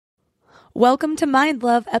Welcome to Mind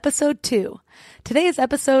Love Episode 2. Today's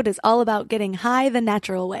episode is all about getting high the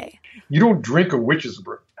natural way. You don't drink a witch's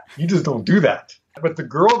brew. You just don't do that. But the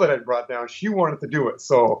girl that I brought down, she wanted to do it,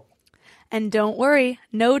 so... And don't worry,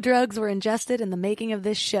 no drugs were ingested in the making of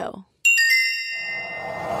this show.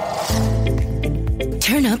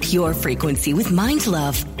 Turn up your frequency with Mind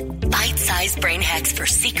Love. Bite-sized brain hacks for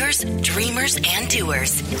seekers, dreamers, and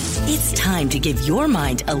doers. It's time to give your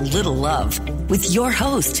mind a little love with your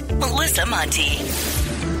host, Melissa Monti.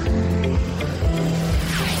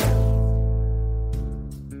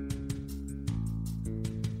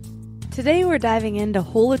 Today we're diving into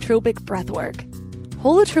holotropic breathwork.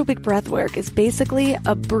 Holotropic breathwork is basically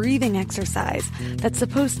a breathing exercise that's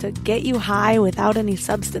supposed to get you high without any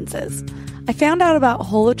substances. I found out about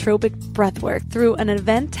holotropic breathwork through an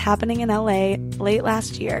event happening in LA late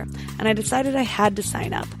last year, and I decided I had to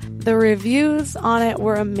sign up. The reviews on it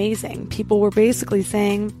were amazing. People were basically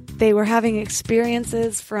saying they were having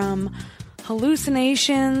experiences from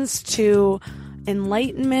hallucinations to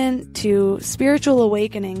enlightenment to spiritual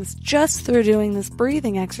awakenings just through doing this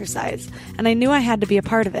breathing exercise, and I knew I had to be a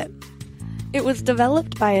part of it. It was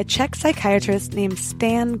developed by a Czech psychiatrist named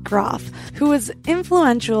Stan Grof, who was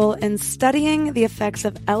influential in studying the effects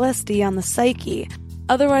of LSD on the psyche,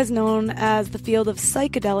 otherwise known as the field of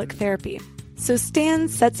psychedelic therapy. So Stan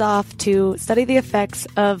sets off to study the effects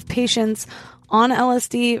of patients on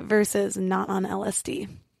LSD versus not on LSD.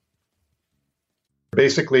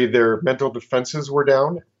 Basically, their mental defenses were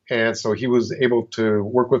down, and so he was able to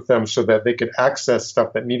work with them so that they could access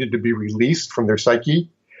stuff that needed to be released from their psyche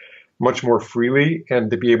much more freely, and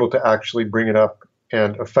to be able to actually bring it up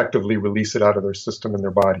and effectively release it out of their system and their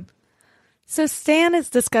body. So Stan is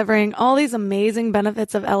discovering all these amazing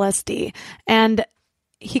benefits of LSD, and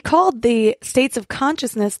he called the states of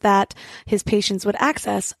consciousness that his patients would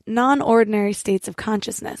access non-ordinary states of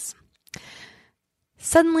consciousness.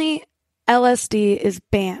 Suddenly, LSD is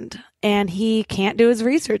banned, and he can't do his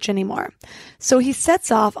research anymore. So he sets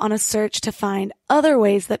off on a search to find other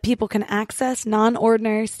ways that people can access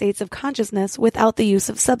non-ordinary states of consciousness without the use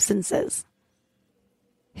of substances.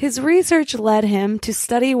 His research led him to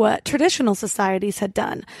study what traditional societies had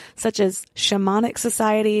done, such as shamanic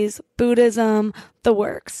societies, Buddhism, the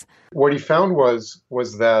works. What he found was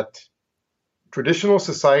that traditional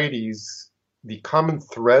societies, the common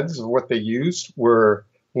threads of what they used were,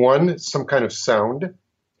 one, some kind of sound,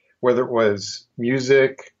 whether it was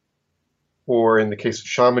music, or in the case of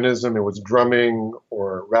shamanism, it was drumming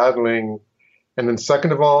or rattling. And then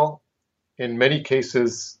second of all, in many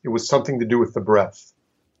cases, it was something to do with the breath.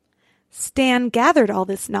 Stan gathered all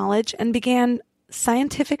this knowledge and began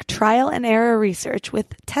scientific trial and error research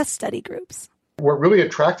with test study groups. What really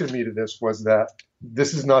attracted me to this was that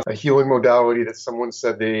this is not a healing modality that someone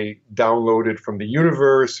said they downloaded from the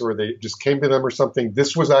universe or they just came to them or something.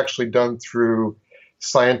 This was actually done through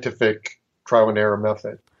scientific trial and error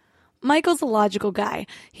method. Michael's a logical guy.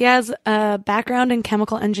 He has a background in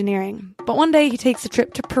chemical engineering, but one day he takes a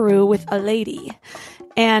trip to Peru with a lady,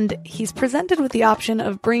 and he's presented with the option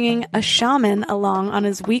of bringing a shaman along on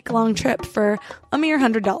his week-long trip for a mere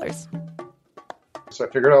 $100. So I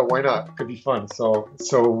figured out, why not? It could be fun. So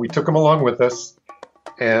we took him along with us,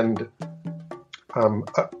 and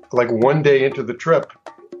like one day into the trip,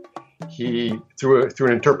 he, through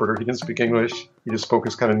an interpreter, he didn't speak English, he just spoke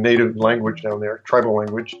his kind of native language down there, tribal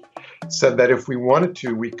language, said that if we wanted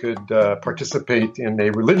to, we could participate in a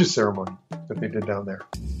religious ceremony that they did down there.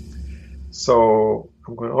 So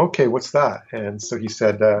I'm going, okay, what's that? And so he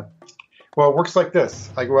said, well, it works like this.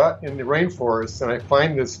 I go out in the rainforest and I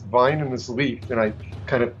find this vine and this leaf, and I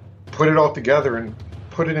kind of put it all together and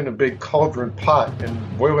put it in a big cauldron pot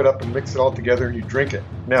and boil it up and mix it all together, and you drink it.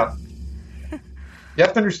 Now, you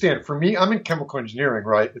have to understand, for me, I'm in chemical engineering,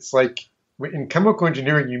 right? It's like in chemical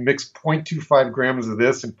engineering, you mix 0.25 grams of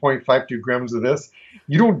this and 0.52 grams of this.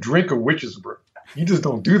 You don't drink a witch's brew. You just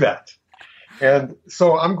don't do that. And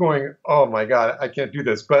so I'm going, oh my God, I can't do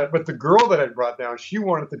this. But the girl that I brought down, she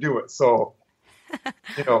wanted to do it. So,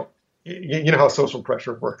 you know how social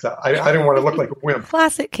pressure works. I didn't want to look like a wimp.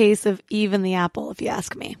 Classic case of even the apple, if you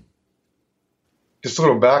ask me. Just a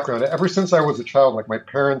little background. Ever since I was a child, like my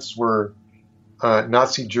parents were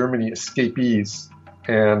Nazi Germany escapees,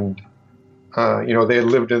 and they had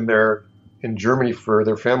lived in Germany for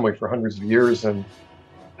their family for hundreds of years, and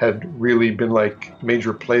had really been like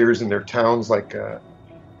major players in their towns. Like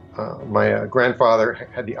my grandfather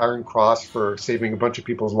had the Iron Cross for saving a bunch of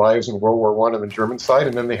people's lives in World War I on the German side,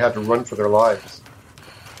 and then they had to run for their lives.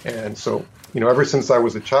 And so, ever since I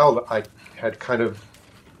was a child, I had kind of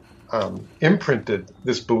imprinted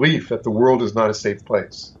this belief that the world is not a safe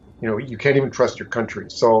place. you can't even trust your country.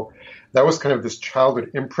 So that was kind of this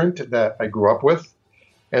childhood imprint that I grew up with.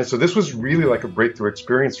 And so this was really like a breakthrough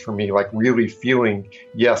experience for me, like really feeling,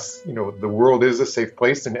 yes, the world is a safe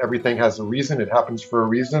place and everything has a reason. It happens for a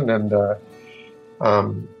reason. And,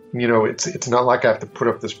 it's not like I have to put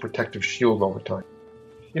up this protective shield all the time.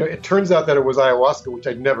 It turns out that it was ayahuasca, which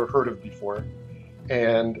I'd never heard of before.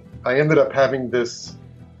 And I ended up having this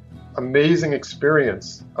amazing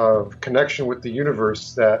experience of connection with the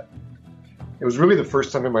universe that it was really the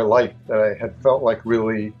first time in my life that I had felt like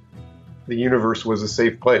really the universe was a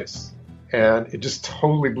safe place. And it just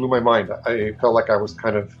totally blew my mind. I felt like I was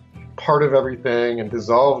kind of part of everything and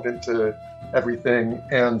dissolved into everything.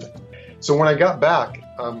 And so when I got back,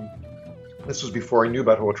 this was before I knew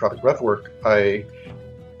about holotropic breathwork, I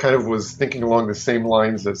kind of was thinking along the same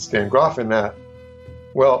lines as Stan Grof in that,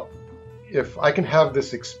 well, if I can have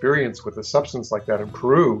this experience with a substance like that in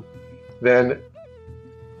Peru, then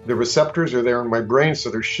the receptors are there in my brain, so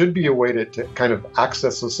there should be a way to kind of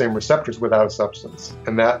access those same receptors without a substance.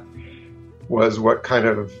 And that was what kind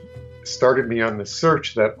of started me on this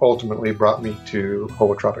search that ultimately brought me to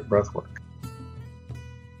holotropic breathwork.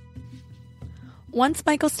 Once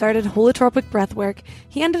Michael started holotropic breathwork,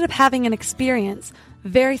 he ended up having an experience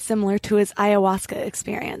very similar to his ayahuasca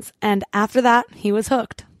experience. And after that, he was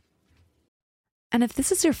hooked. And if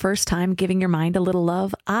this is your first time giving your mind a little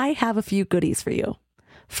love, I have a few goodies for you.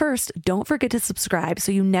 First, don't forget to subscribe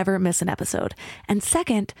so you never miss an episode. And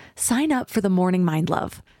second, sign up for the Morning Mind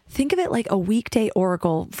Love. Think of it like a weekday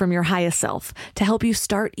oracle from your highest self to help you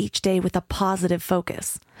start each day with a positive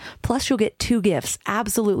focus. Plus, you'll get 2 gifts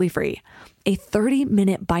absolutely free: a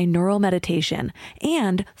 30-minute binaural meditation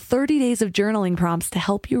and 30 days of journaling prompts to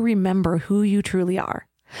help you remember who you truly are.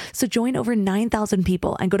 So join over 9,000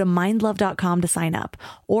 people and go to mindlove.com to sign up,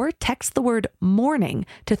 or text the word morning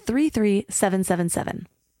to 33777.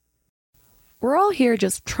 We're all here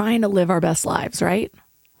just trying to live our best lives, right?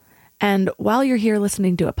 And while you're here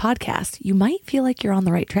listening to a podcast, you might feel like you're on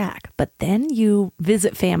the right track, but then you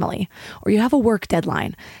visit family, or you have a work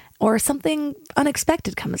deadline, or something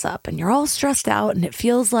unexpected comes up and you're all stressed out and it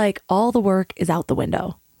feels like all the work is out the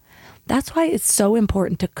window. That's why it's so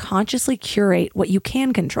important to consciously curate what you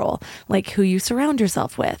can control, like who you surround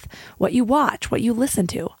yourself with, what you watch, what you listen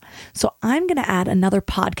to. So I'm going to add another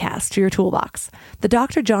podcast to your toolbox, The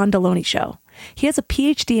Dr. John Deloney Show. He has a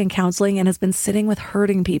PhD in counseling and has been sitting with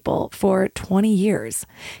hurting people for 20 years.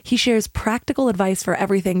 He shares practical advice for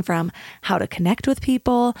everything from how to connect with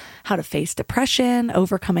people, how to face depression,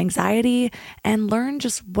 overcome anxiety, and learn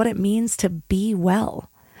just what it means to be well.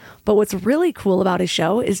 But what's really cool about his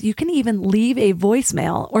show is you can even leave a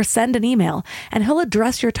voicemail or send an email, and he'll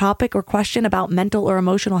address your topic or question about mental or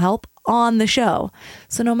emotional help on the show.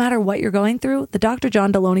 So no matter what you're going through, the Dr.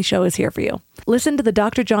 John Deloney Show is here for you. Listen to the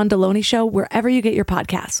Dr. John Deloney Show wherever you get your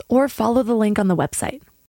podcasts, or follow the link on the website.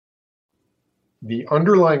 The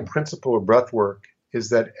underlying principle of breathwork is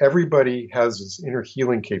that everybody has this inner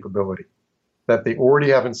healing capability that they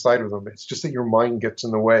already have inside of them. It's just that your mind gets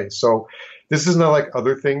in the way. So this is not like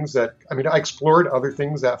other things I explored other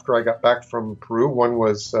things after I got back from Peru. One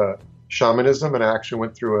was shamanism, and I actually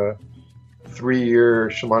went through a 3-year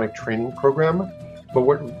shamanic training program. But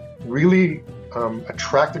what really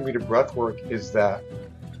attracted me to breathwork is that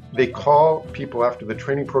they call people after the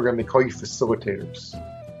training program, they call you facilitators.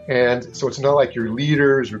 And so it's not like you're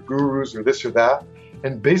leaders or gurus or this or that.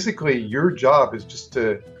 And basically your job is just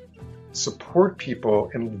to support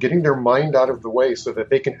people in getting their mind out of the way so that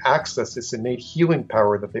they can access this innate healing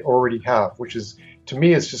power that they already have, which is, to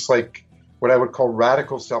me, it's just like what I would call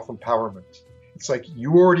radical self-empowerment. It's like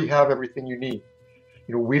you already have everything you need.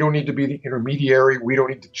 We don't need to be the intermediary. We don't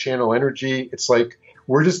need to channel energy. It's like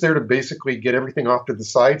we're just there to basically get everything off to the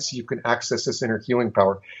side so you can access this inner healing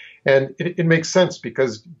power. And it makes sense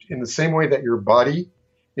because in the same way that your body,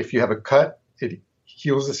 if you have a cut, it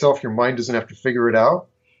heals itself. Your mind doesn't have to figure it out.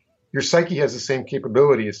 Your psyche has the same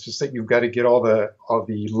capability. It's just that you've got to get all the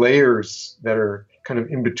layers that are kind of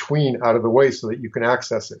in between out of the way so that you can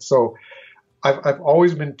access it. So I've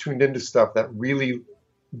always been tuned into stuff that really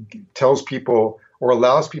tells people or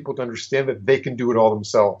allows people to understand that they can do it all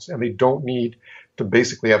themselves, and they don't need to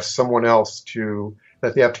basically have someone else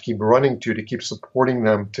that they have to keep running to keep supporting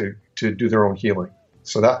them to do their own healing.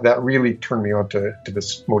 So that really turned me on to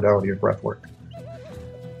this modality of breathwork.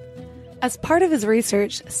 As part of his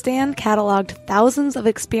research, Stan cataloged thousands of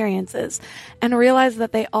experiences and realized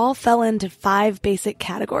that they all fell into 5 basic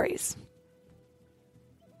categories.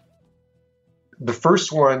 The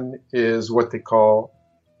first one is what they call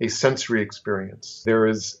a sensory experience. There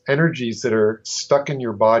is energies that are stuck in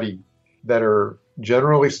your body that are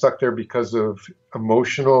generally stuck there because of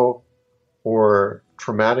emotional or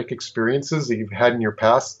traumatic experiences that you've had in your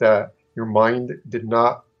past that your mind did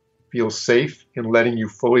not feel safe in letting you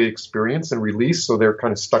fully experience and release, so they're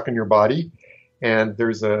kind of stuck in your body. And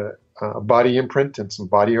there's a body imprint and some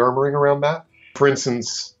body armoring around that. For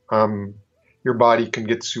instance, your body can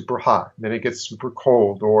get super hot, then it gets super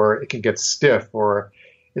cold, or it can get stiff, or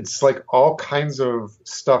it's like all kinds of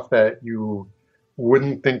stuff that you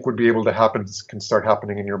wouldn't think would be able to happen can start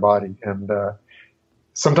happening in your body. And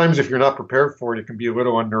sometimes if you're not prepared for it, it can be a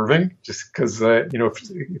little unnerving, just because,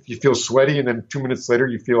 if you feel sweaty and then 2 minutes later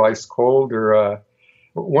you feel ice cold. Or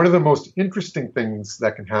one of the most interesting things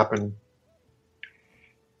that can happen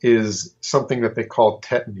is something that they call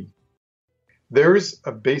tetany. There's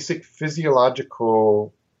a basic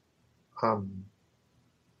physiological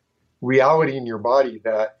reality in your body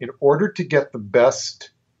that in order to get the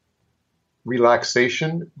best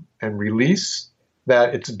relaxation and release,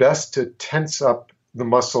 that it's best to tense up the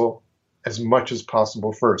muscle as much as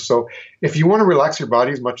possible first. So if you want to relax your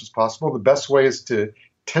body as much as possible, the best way is to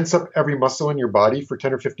tense up every muscle in your body for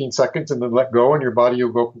 10 or 15 seconds and then let go, and your body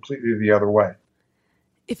will go completely the other way.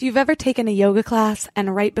 If you've ever taken a yoga class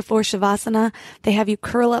and right before Shavasana, they have you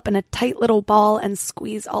curl up in a tight little ball and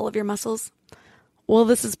squeeze all of your muscles, well,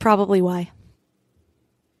 this is probably why.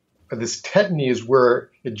 This tetany is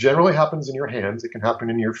where it generally happens in your hands. It can happen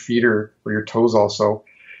in your feet or your toes also.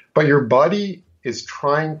 But your body is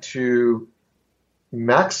trying to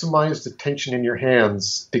maximize the tension in your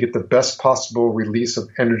hands to get the best possible release of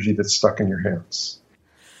energy that's stuck in your hands.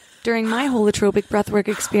 During my holotropic breathwork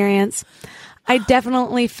experience, I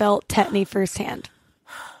definitely felt tetany firsthand.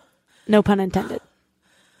 No pun intended.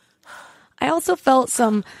 I also felt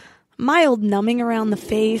some mild numbing around the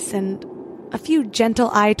face and a few gentle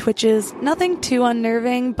eye twitches. Nothing too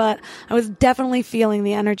unnerving, but I was definitely feeling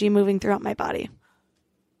the energy moving throughout my body.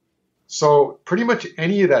 So pretty much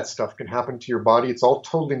any of that stuff can happen to your body. It's all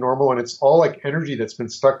totally normal, and it's all like energy that's been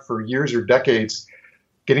stuck for years or decades,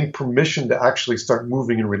 getting permission to actually start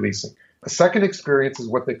moving and releasing. A second experience is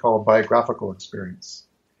what they call a biographical experience.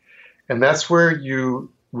 And that's where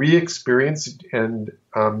you re-experience, and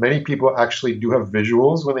many people actually do have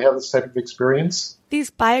visuals when they have this type of experience. These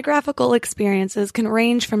biographical experiences can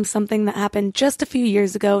range from something that happened just a few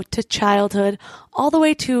years ago to childhood, all the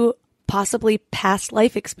way to possibly past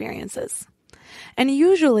life experiences. And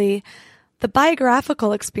usually, the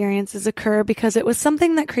biographical experiences occur because it was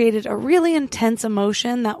something that created a really intense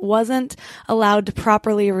emotion that wasn't allowed to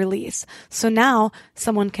properly release. So now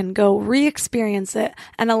someone can go re-experience it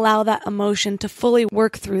and allow that emotion to fully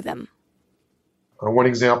work through them. One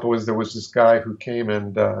example is there was this guy who came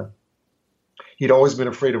and he'd always been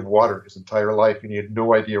afraid of water his entire life, and he had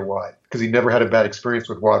no idea why, because he never had a bad experience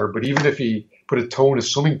with water. But even if he put a toe in a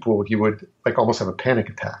swimming pool, he would almost have a panic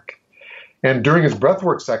attack. And during his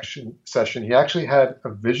breathwork session, he actually had a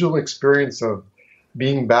visual experience of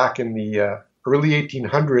being back in the early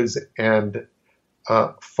 1800s and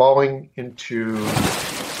falling into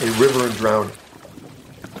a river and drowning.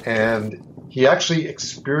 And he actually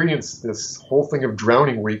experienced this whole thing of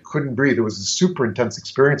drowning where he couldn't breathe. It was a super intense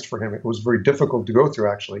experience for him. It was very difficult to go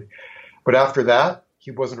through, actually. But after that, he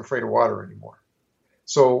wasn't afraid of water anymore.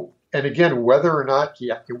 So, and again, whether or not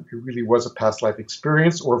it really was a past life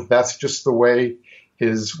experience, or if that's just the way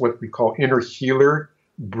his, what we call inner healer,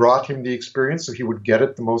 brought him the experience so he would get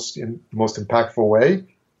it the most impactful way,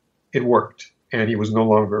 it worked, and he was no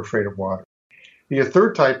longer afraid of water. The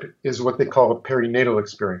third type is what they call a perinatal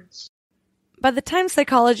experience. By the time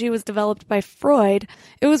psychology was developed by Freud,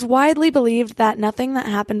 it was widely believed that nothing that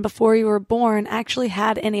happened before you were born actually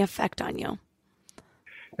had any effect on you.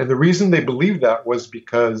 And the reason they believed that was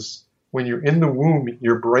because when you're in the womb,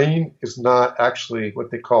 your brain is not actually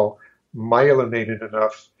what they call myelinated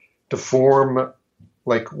enough to form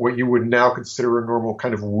like what you would now consider a normal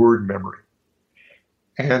kind of word memory.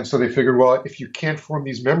 And so they figured, well, if you can't form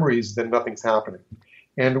these memories, then nothing's happening.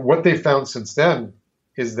 And what they found since then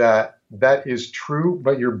is that that is true,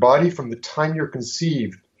 but your body from the time you're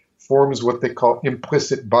conceived forms what they call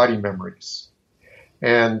implicit body memories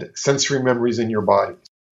and sensory memories in your body.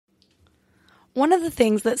 One of the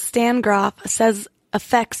things that Stan Grof says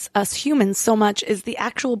affects us humans so much is the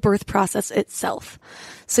actual birth process itself.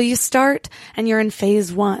 So you start and you're in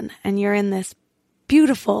phase 1 and you're in this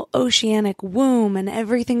beautiful oceanic womb and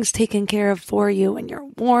everything's taken care of for you and you're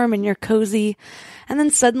warm and you're cozy. And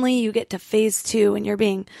then suddenly you get to phase 2 and you're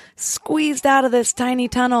being squeezed out of this tiny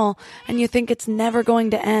tunnel and you think it's never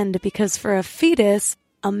going to end, because for a fetus,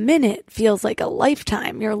 a minute feels like a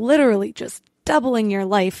lifetime. You're literally just doubling your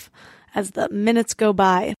life as the minutes go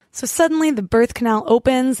by. So suddenly the birth canal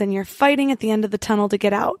opens and you're fighting at the end of the tunnel to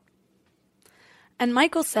get out. And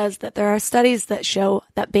Michael says that there are studies that show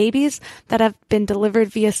that babies that have been delivered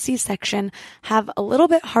via C-section have a little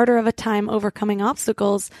bit harder of a time overcoming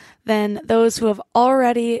obstacles than those who have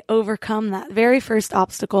already overcome that very first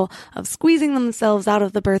obstacle of squeezing themselves out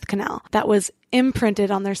of the birth canal that was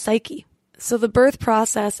imprinted on their psyche. So the birth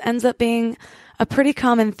process ends up being a pretty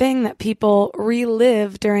common thing that people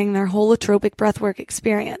relive during their holotropic breathwork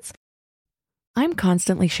experience. I'm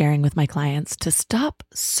constantly sharing with my clients to stop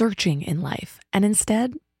searching in life and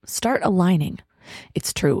instead start aligning.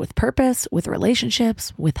 It's true with purpose, with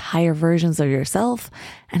relationships, with higher versions of yourself,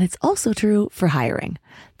 and it's also true for hiring.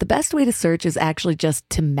 The best way to search is actually just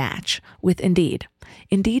to match with Indeed.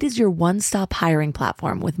 Indeed is your one-stop hiring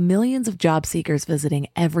platform with millions of job seekers visiting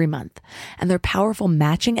every month, and their powerful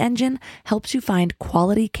matching engine helps you find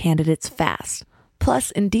quality candidates fast.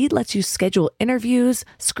 Plus, Indeed lets you schedule interviews,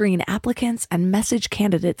 screen applicants, and message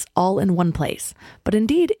candidates all in one place. But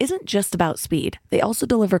Indeed isn't just about speed. They also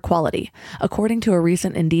deliver quality. According to a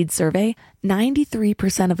recent Indeed survey,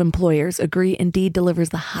 93% of employers agree Indeed delivers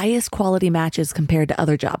the highest quality matches compared to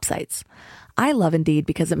other job sites. I love Indeed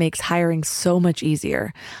because it makes hiring so much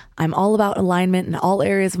easier. I'm all about alignment in all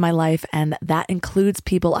areas of my life, and that includes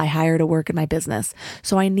people I hire to work in my business.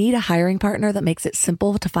 So I need a hiring partner that makes it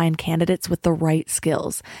simple to find candidates with the right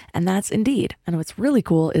skills. And that's Indeed. And what's really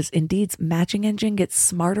cool is Indeed's matching engine gets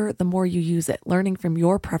smarter the more you use it, learning from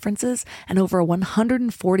your preferences and over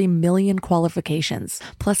 140 million qualifications.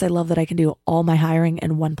 Plus, I love that I can do all my hiring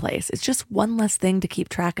in one place. It's just one less thing to keep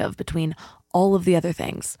track of between all of the other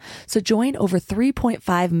things. So join over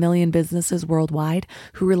 3.5 million businesses worldwide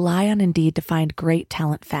who rely on Indeed to find great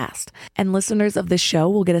talent fast. And listeners of this show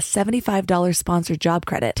will get a $75 sponsored job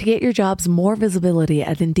credit to get your jobs more visibility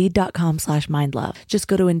at Indeed.com/mindlove. Just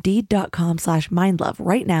go to Indeed.com/mindlove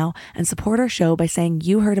right now and support our show by saying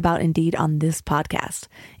you heard about Indeed on this podcast.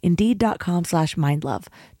 Indeed.com/mindlove.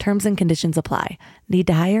 Terms and conditions apply. Need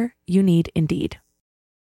to hire? You need Indeed.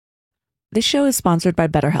 This show is sponsored by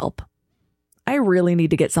BetterHelp. I really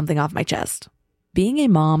need to get something off my chest. Being a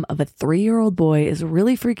mom of a 3-year-old boy is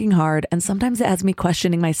really freaking hard, and sometimes it has me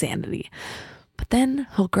questioning my sanity. But then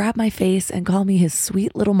he'll grab my face and call me his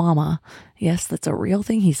sweet little mama. Yes, that's a real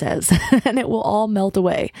thing he says, and it will all melt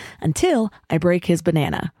away until I break his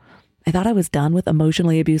banana. I thought I was done with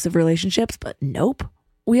emotionally abusive relationships, but nope.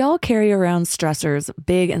 We all carry around stressors,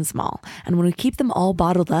 big and small, and when we keep them all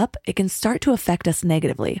bottled up, it can start to affect us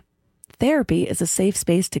negatively. Therapy is a safe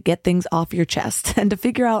space to get things off your chest and to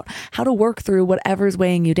figure out how to work through whatever's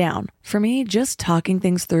weighing you down. For me, just talking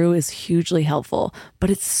things through is hugely helpful,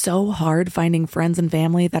 but it's so hard finding friends and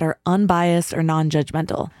family that are unbiased or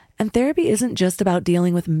non-judgmental. And therapy isn't just about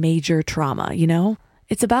dealing with major trauma, you know?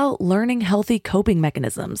 It's about learning healthy coping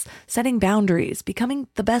mechanisms, setting boundaries, becoming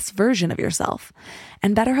the best version of yourself.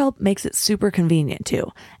 And BetterHelp makes it super convenient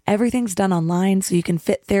too. Everything's done online so you can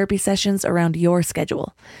fit therapy sessions around your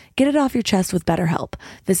schedule. Get it off your chest with BetterHelp.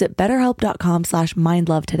 Visit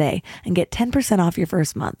BetterHelp.com/mindlove today and get 10% off your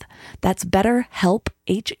first month. That's BetterHelp,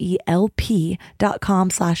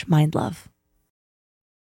 HELP.com/mindlove.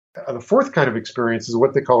 The fourth kind of experience is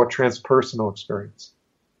what they call a transpersonal experience.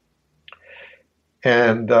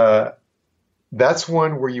 And that's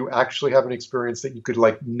one where you actually have an experience that you could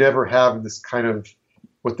never have in this kind of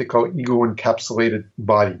what they call ego encapsulated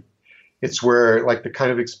body. It's where the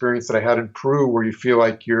kind of experience that I had in Peru where you feel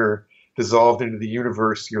like you're dissolved into the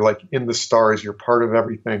universe, you're in the stars, you're part of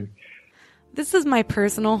everything. This is my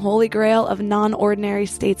personal holy grail of non-ordinary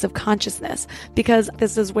states of consciousness, because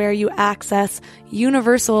this is where you access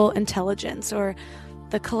universal intelligence or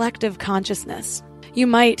the collective consciousness. You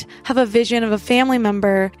might have a vision of a family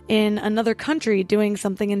member in another country doing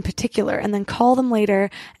something in particular and then call them later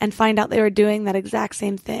and find out they were doing that exact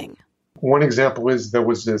same thing. One example is there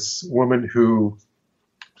was this woman who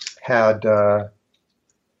had a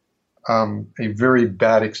very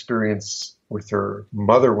bad experience with her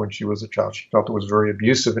mother when she was a child. She felt it was very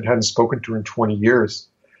abusive and hadn't spoken to her in 20 years.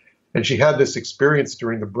 And she had this experience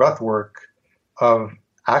during the breath work of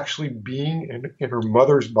actually being in her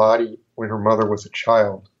mother's body when her mother was a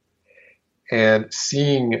child and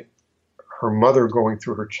seeing her mother going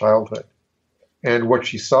through her childhood. And what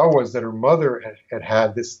she saw was that her mother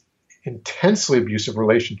had this intensely abusive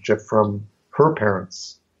relationship from her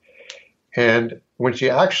parents. And when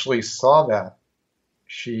she actually saw that,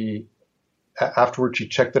 afterwards she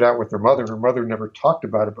checked it out with her mother, and her mother never talked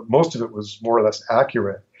about it, but most of it was more or less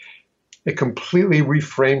accurate. It completely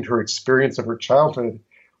reframed her experience of her childhood,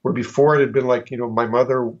 where before it had been my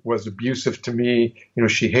mother was abusive to me,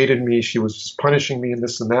 she hated me, she was just punishing me and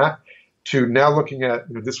this and that, to now looking at,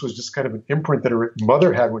 this was just kind of an imprint that her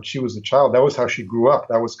mother had when she was a child. That was how she grew up.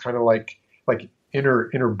 That was kind of like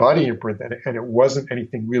inner body imprint, and it wasn't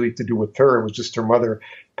anything really to do with her. It was just her mother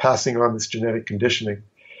passing on this genetic conditioning.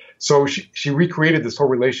 So she recreated this whole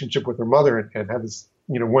relationship with her mother and had this,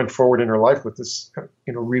 went forward in her life with this,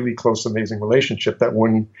 really close, amazing relationship that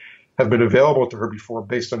wouldn't have been available to her before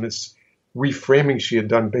based on this reframing she had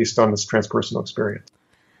done based on this transpersonal experience.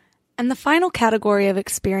 And the final category of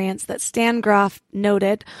experience that Stan Grof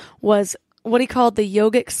noted was what he called the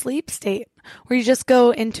yogic sleep state, where you just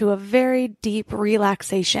go into a very deep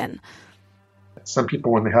relaxation. Some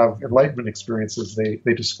people, when they have enlightenment experiences,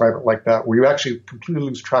 they describe it like that, where you actually completely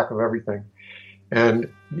lose track of everything.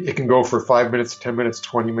 And it can go for 5 minutes, 10 minutes,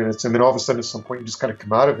 20 minutes, and then all of a sudden at some point you just kind of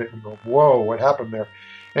come out of it and go, whoa, what happened there?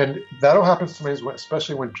 And that'll happen sometimes,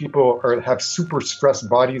 especially when people have super stressed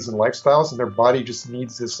bodies and lifestyles, and their body just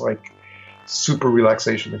needs this like super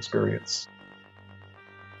relaxation experience.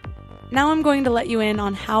 Now I'm going to let you in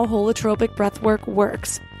on how holotropic breathwork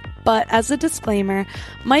works. But as a disclaimer,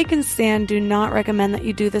 Mike and Stan do not recommend that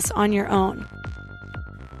you do this on your own.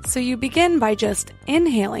 So you begin by just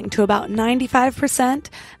inhaling to about 95%,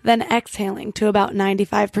 then exhaling to about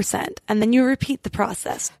 95%, and then you repeat the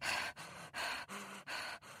process.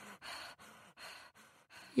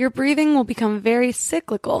 Your breathing will become very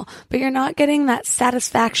cyclical, but you're not getting that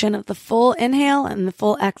satisfaction of the full inhale and the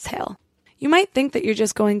full exhale. You might think that you're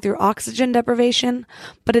just going through oxygen deprivation,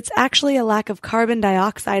 but it's actually a lack of carbon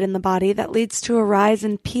dioxide in the body that leads to a rise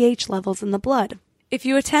in pH levels in the blood. If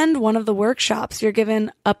you attend one of the workshops, you're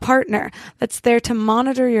given a partner that's there to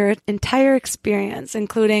monitor your entire experience,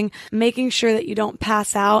 including making sure that you don't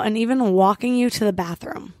pass out and even walking you to the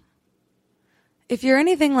bathroom. If you're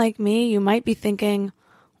anything like me, you might be thinking,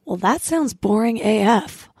 well, that sounds boring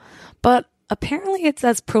AF, but apparently it's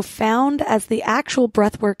as profound as the actual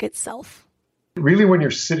breathwork itself. Really, when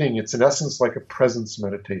you're sitting, it's in essence like a presence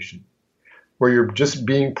meditation, where you're just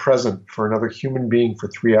being present for another human being for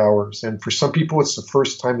 3 hours. And for some people, it's the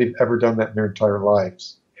first time they've ever done that in their entire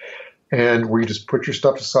lives. And where you just put your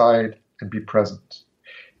stuff aside and be present.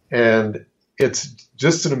 And it's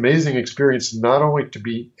just an amazing experience, not only to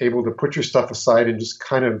be able to put your stuff aside and just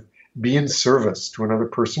kind of be in service to another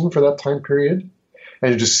person for that time period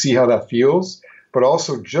and just see how that feels, but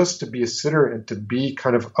also just to be a sitter and to be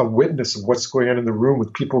kind of a witness of what's going on in the room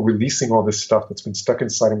with people releasing all this stuff that's been stuck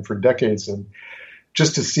inside them for decades, and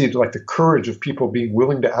just to see like the courage of people being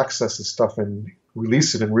willing to access this stuff and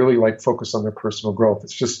release it and really like focus on their personal growth.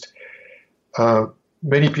 It's just,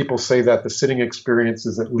 many people say that the sitting experience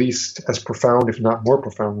is at least as profound, if not more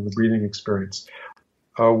profound, than the breathing experience.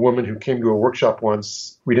 A woman who came to a workshop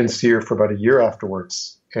once, we didn't see her for about a year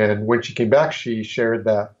afterwards. And when she came back, she shared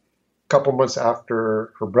that a couple months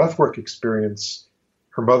after her breathwork experience,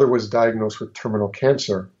 her mother was diagnosed with terminal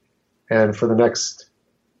cancer. And for the next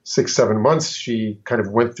 6-7 months, she kind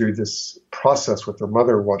of went through this process with her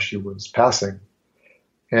mother while she was passing.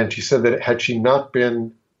 And she said that had she not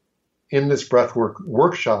been in this breathwork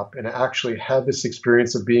workshop and actually had this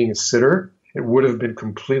experience of being a sitter, it would have been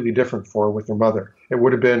completely different for her with her mother. It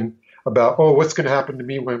would have been about, oh, what's going to happen to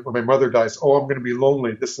me when my mother dies? Oh, I'm going to be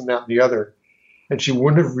lonely, this and that and the other. And she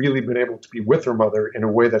wouldn't have really been able to be with her mother in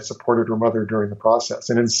a way that supported her mother during the process.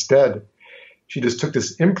 And instead, she just took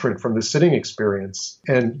this imprint from the sitting experience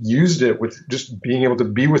and used it with just being able to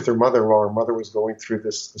be with her mother while her mother was going through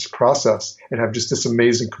this process and have just this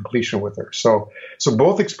amazing completion with her. So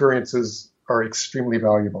both experiences are extremely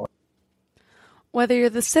valuable. Whether you're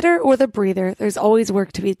the sitter or the breather, there's always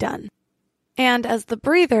work to be done. And as the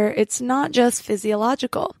breather, it's not just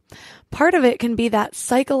physiological. Part of it can be that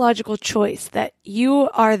psychological choice that you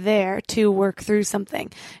are there to work through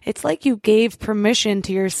something. It's like you gave permission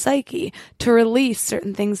to your psyche to release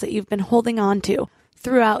certain things that you've been holding on to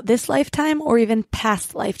throughout this lifetime or even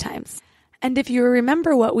past lifetimes. And if you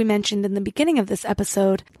remember what we mentioned in the beginning of this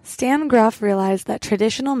episode, Stan Grof realized that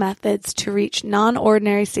traditional methods to reach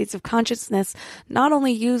non-ordinary states of consciousness not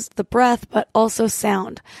only used the breath, but also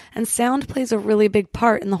sound. And sound plays a really big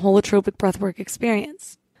part in the holotropic breathwork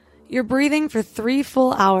experience. You're breathing for 3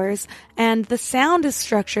 full hours, and the sound is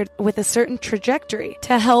structured with a certain trajectory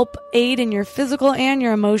to help aid in your physical and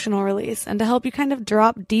your emotional release, and to help you kind of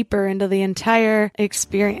drop deeper into the entire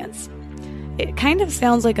experience. It kind of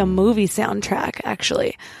sounds like a movie soundtrack,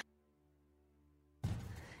 actually.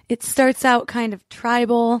 It starts out kind of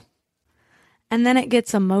tribal, and then it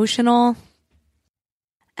gets emotional,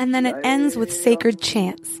 and then it ends with sacred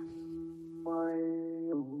chants.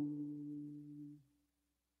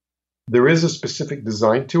 There is a specific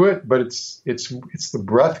design to it, but it's the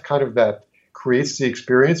breath kind of that creates the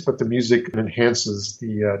experience, but the music enhances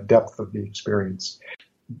the depth of the experience.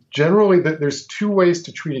 Generally, there's 2 ways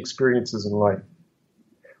to treat experiences in life.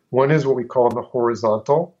 One is what we call the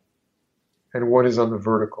horizontal, and one is on the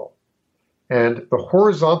vertical. And the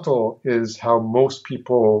horizontal is how most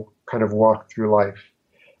people kind of walk through life.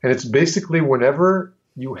 And it's basically whenever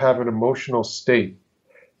you have an emotional state,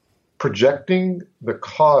 projecting the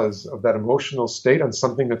cause of that emotional state on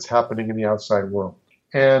something that's happening in the outside world.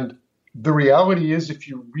 And the reality is, if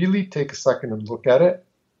you really take a second and look at it,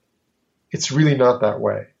 it's really not that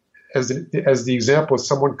way. As the example of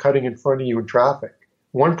someone cutting in front of you in traffic,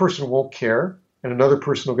 one person won't care, and another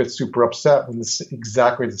person will get super upset when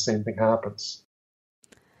exactly the same thing happens.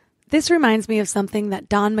 This reminds me of something that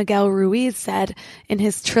Don Miguel Ruiz said in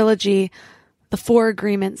his trilogy, The Four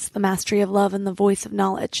Agreements, The Mastery of Love, and The Voice of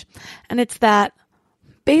Knowledge. And it's that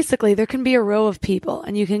basically there can be a row of people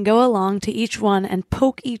and you can go along to each one and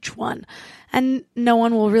poke each one and no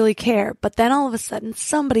one will really care. But then all of a sudden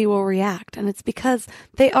somebody will react, and it's because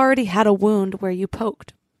they already had a wound where you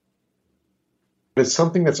poked. It's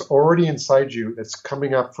something that's already inside you that's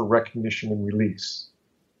coming up for recognition and release.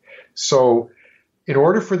 So in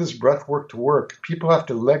order for this breath work to work, people have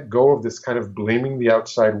to let go of this kind of blaming the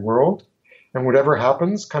outside world, and whatever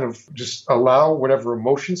happens, kind of just allow whatever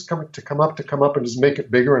emotions come up and just make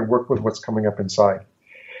it bigger and work with what's coming up inside.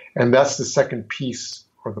 And that's the second piece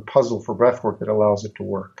of the puzzle for breath work that allows it to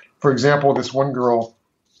work. For example, this one girl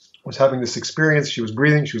was having this experience. She was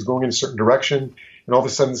breathing. She was going in a certain direction. And all of a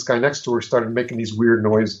sudden, this guy next to her started making these weird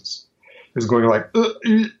noises. He was going like,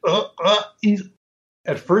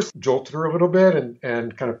 At first, jolted her a little bit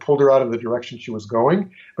and kind of pulled her out of the direction she was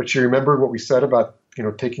going. But she remembered what we said about,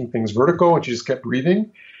 taking things vertical, and she just kept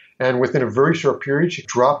breathing. And within a very short period, she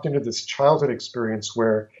dropped into this childhood experience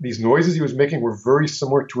where these noises he was making were very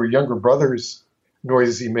similar to her younger brother's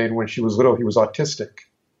noises he made when she was little. He was autistic.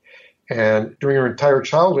 And during her entire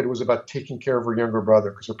childhood, it was about taking care of her younger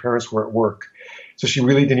brother because her parents were at work. So she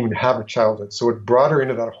really didn't even have a childhood. So it brought her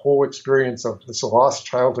into that whole experience of this lost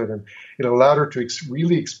childhood, and it allowed her to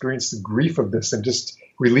really experience the grief of this and just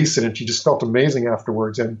release it. And she just felt amazing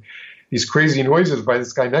afterwards. And these crazy noises by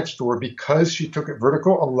this guy next to her, because she took it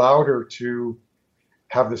vertical, allowed her to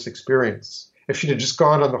have this experience. If she'd have just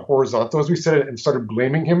gone on the horizontal, as we said, and started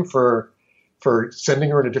blaming him for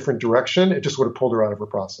sending her in a different direction, it just would have pulled her out of her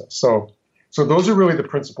process. So those are really the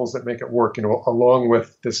principles that make it work, along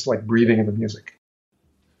with this like breathing and the music.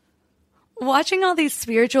 Watching all these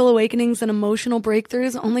spiritual awakenings and emotional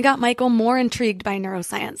breakthroughs only got Michael more intrigued by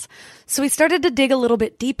neuroscience. So he started to dig a little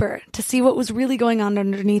bit deeper to see what was really going on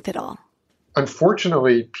underneath it all.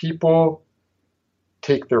 Unfortunately, people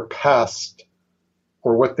take their past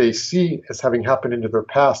or what they see as having happened into their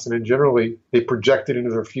past, and then generally they project it into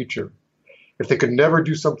their future. If they could never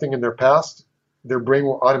do something in their past, their brain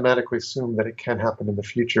will automatically assume that it can happen in the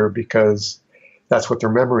future because that's what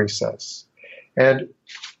their memory says. And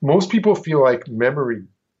most people feel like memory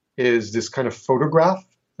is this kind of photograph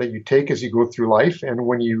that you take as you go through life. And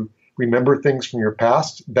when you remember things from your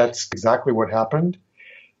past, that's exactly what happened.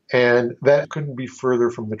 And that couldn't be further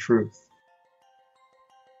from the truth.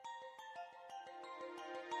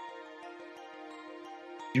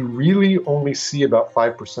 You really only see about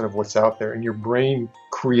 5% of what's out there, and your brain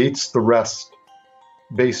creates the rest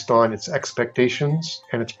based on its expectations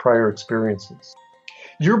and its prior experiences.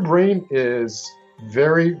 Your brain is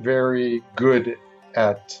very, very good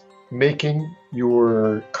at making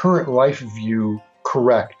your current life view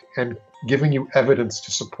correct and giving you evidence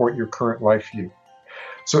to support your current life view.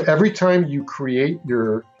 So every time you create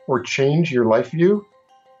or change your life view,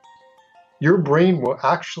 your brain will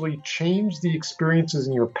actually change the experiences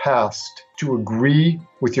in your past to agree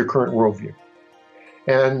with your current worldview.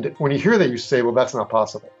 And when you hear that, you say, well, that's not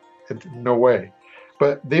possible. No way.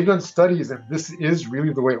 But they've done studies, and this is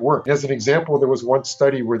really the way it works. As an example, there was one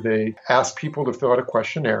study where they asked people to fill out a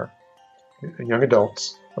questionnaire, young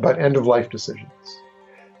adults, about end-of-life decisions.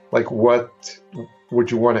 Like, what would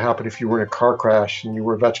you want to happen if you were in a car crash and you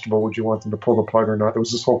were a vegetable? Would you want them to pull the plug or not? There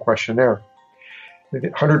was this whole questionnaire.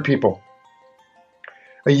 100 people.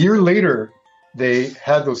 A year later, they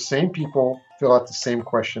had those same people fill out the same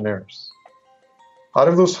questionnaires. Out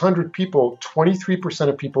of those 100 people, 23%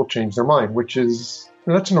 of people changed their mind, which is,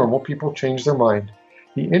 that's normal. People change their mind.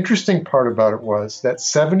 The interesting part about it was that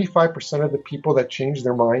 75% of the people that changed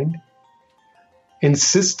their mind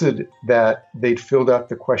insisted that they'd filled out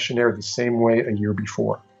the questionnaire the same way a year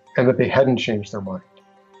before and that they hadn't changed their mind.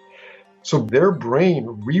 So their brain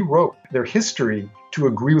rewrote their history to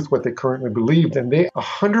agree with what they currently believed, and they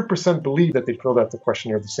 100% believe that they filled out the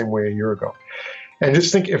questionnaire the same way a year ago. And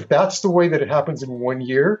just think, if that's the way that it happens in 1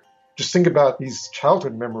 year, just think about these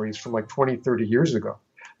childhood memories from like 20, 30 years ago.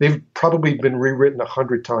 They've probably been rewritten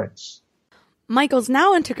 100 times. Michael's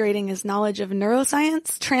now integrating his knowledge of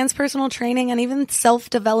neuroscience, transpersonal training, and even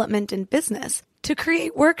self-development in business to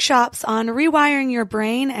create workshops on rewiring your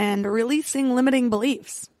brain and releasing limiting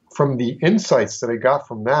beliefs. From the insights that I got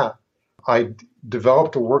from that, I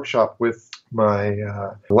developed a workshop with my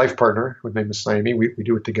life partner, whose name is Naomi. We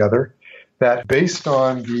do it together. That based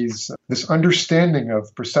on this understanding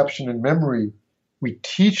of perception and memory, we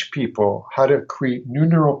teach people how to create new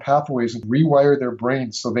neural pathways and rewire their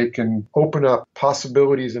brains so they can open up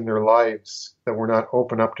possibilities in their lives that were not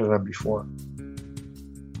open up to them before.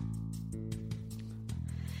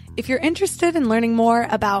 If you're interested in learning more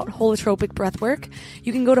about holotropic breathwork,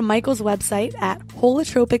 you can go to Michael's website at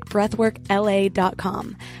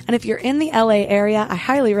holotropicbreathworkla.com. And if you're in the LA area, I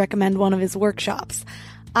highly recommend one of his workshops.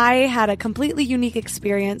 I had a completely unique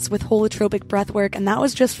experience with holotropic breathwork, and that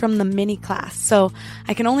was just from the mini class. So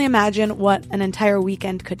I can only imagine what an entire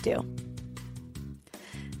weekend could do.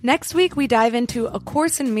 Next week, we dive into A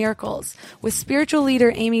Course in Miracles with spiritual leader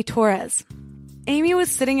Amy Torres. Amy was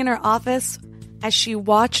sitting in her office as she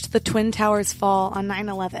watched the Twin Towers fall on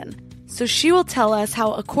 9/11. So she will tell us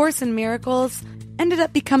how A Course in Miracles ended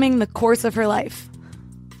up becoming the course of her life.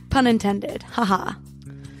 Pun intended, haha.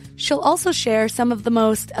 She'll also share some of the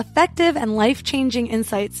most effective and life-changing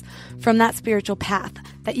insights from that spiritual path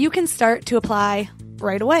that you can start to apply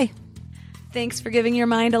right away. Thanks for giving your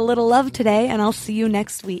mind a little love today, and I'll see you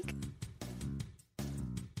next week.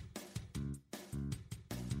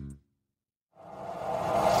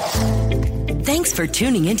 Thanks for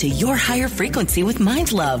tuning into Your Higher Frequency with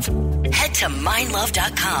Mind Love. Head to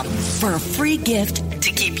mindlove.com for a free gift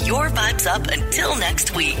to keep your vibes up until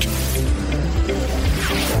next week.